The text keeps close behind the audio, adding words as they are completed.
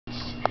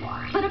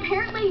But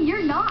apparently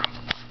you're not.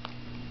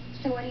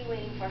 So what are you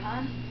waiting for,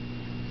 huh?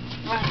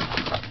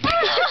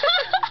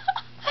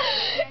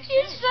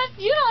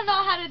 You don't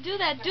know how to do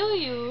that, do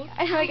you?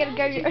 I know I gotta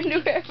grab your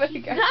underwear, but I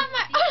grab Not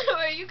my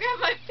underwear, you grab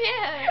my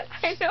pants.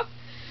 I know.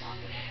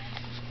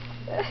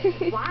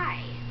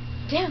 Why?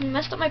 Damn, you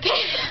messed up my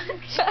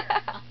pants.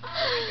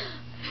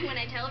 When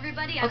I tell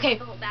everybody, I'll Okay,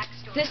 tell the whole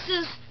backstory. this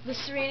is the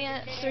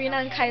Serena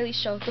and Kylie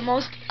show, the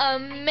most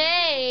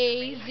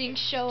amazing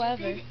show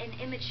ever. Stupid and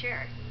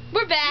immature.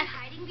 We're You're back.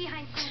 hiding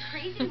behind some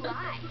crazy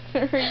lie.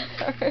 We're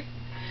back.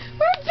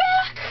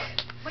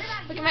 What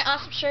about Look you? at my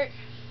awesome shirt.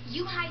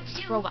 You hide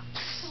too. Robots.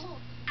 Oh,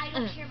 I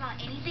don't care about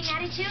anything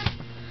attitude.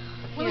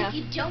 Well, Yeah. if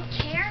you don't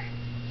care,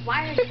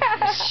 why are you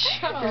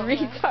Shut up.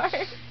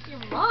 Retard. Your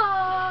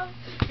mom.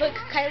 Look,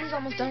 Kylie's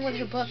almost done with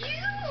her book.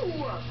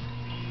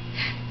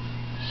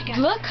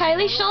 Look,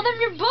 Kylie, show them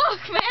your book,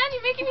 man.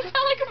 You're making me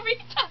sound like a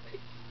retard.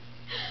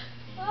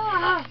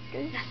 Ah.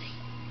 Nothing.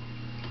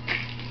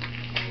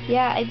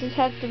 Yeah, I just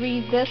have to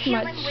read this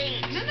much.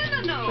 Wait.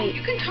 No. Wait.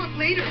 You can talk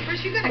later.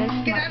 First, you gotta This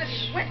get out of much.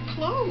 these wet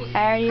clothes. I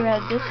already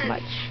read this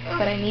much,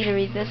 but I need to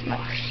read this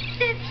much. It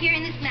says here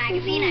in this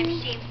magazine I'm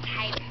ashamed to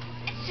type.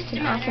 It's just It's a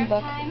an matter awesome of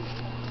book. time.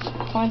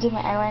 I want to do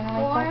my eyeliner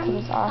like that Warm,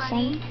 because it's awesome.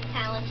 funny,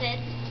 talented.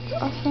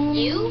 Awesome.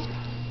 You?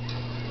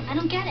 I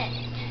don't get it.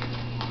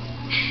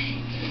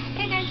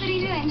 Hey guys, what are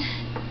you doing?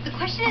 The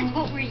question is,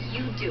 what were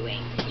you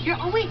doing? You're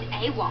always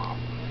AWOL.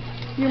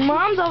 Your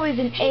mom's always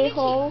an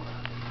a-hole.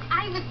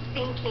 I was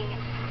thinking,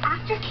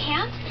 after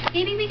camp,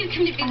 maybe we could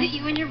come to visit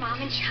you and your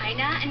mom in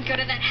China and go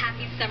to that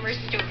happy summer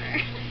store.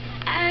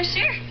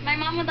 Sure. My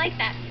mom would like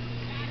that.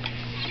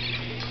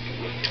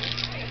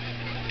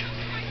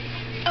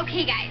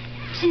 Okay, guys.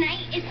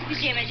 Tonight is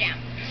pajama jam.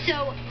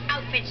 So,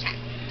 outfit check.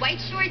 White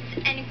shorts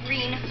and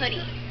green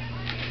hoodie.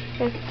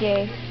 That's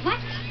gay. What?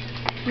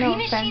 No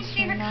Green is offense, Shane's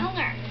favorite Nina.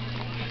 color.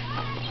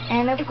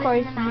 And of It was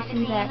course, in the you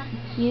see that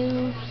magazine.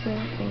 cute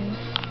little thing.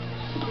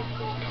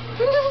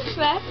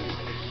 That.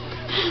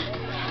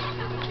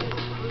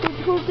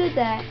 Who did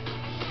that?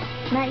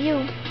 Not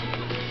you.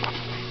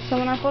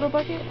 Someone on Photo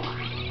Bucket?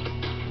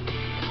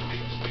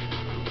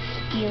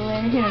 Stealing.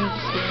 I'm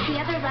just kidding. The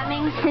other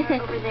lemmings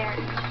are over there.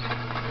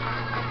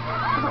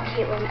 Look,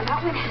 Caitlin, that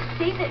would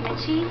save it,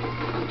 Mitchie.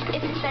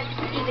 If that's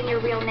even your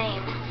real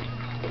name.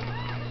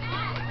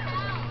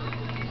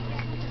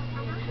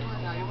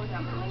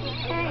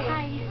 Hey.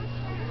 Hi.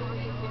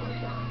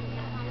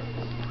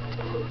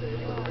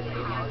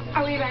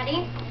 Are we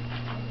ready?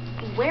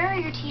 Where are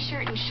your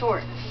t-shirt and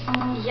shorts?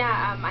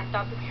 Yeah, I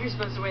thought that we were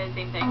supposed to wear the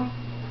same thing.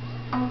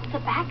 The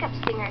backup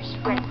singers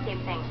wear the same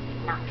thing.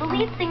 Not the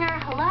lead singer.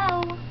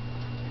 Hello.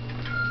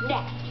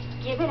 Next,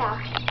 give it up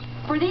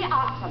for the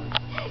awesome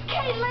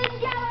Caitlin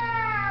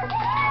Geller!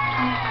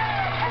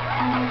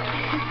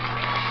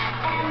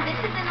 And this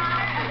is in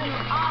honor of you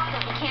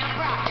awesome Camp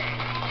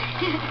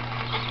Rockers.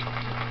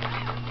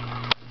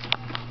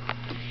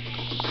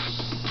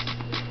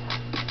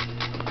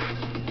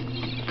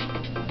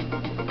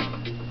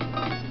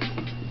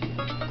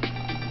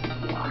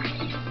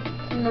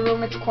 In the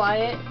room it's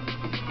quiet.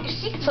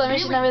 So that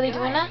means she's not really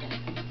doing that?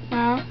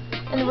 Huh?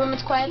 In the room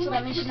it's quiet, so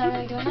that means she's not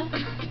really doing that?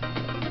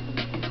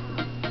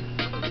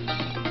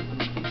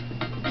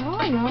 Oh,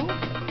 I know.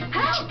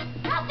 Help!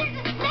 Help! There's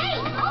a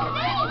snake! Oh,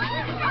 no!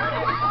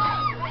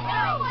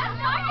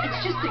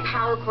 It's just the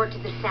power cord to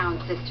the sound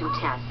system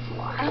test.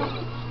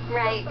 Oh,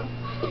 right.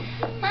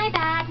 My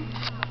bad.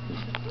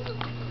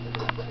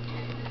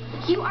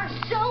 You are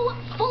so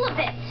full of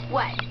it.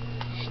 What?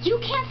 You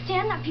can't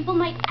stand that people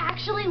might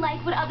actually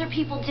like what other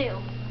people do.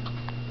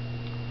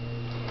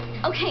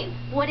 Okay,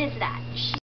 what is that? She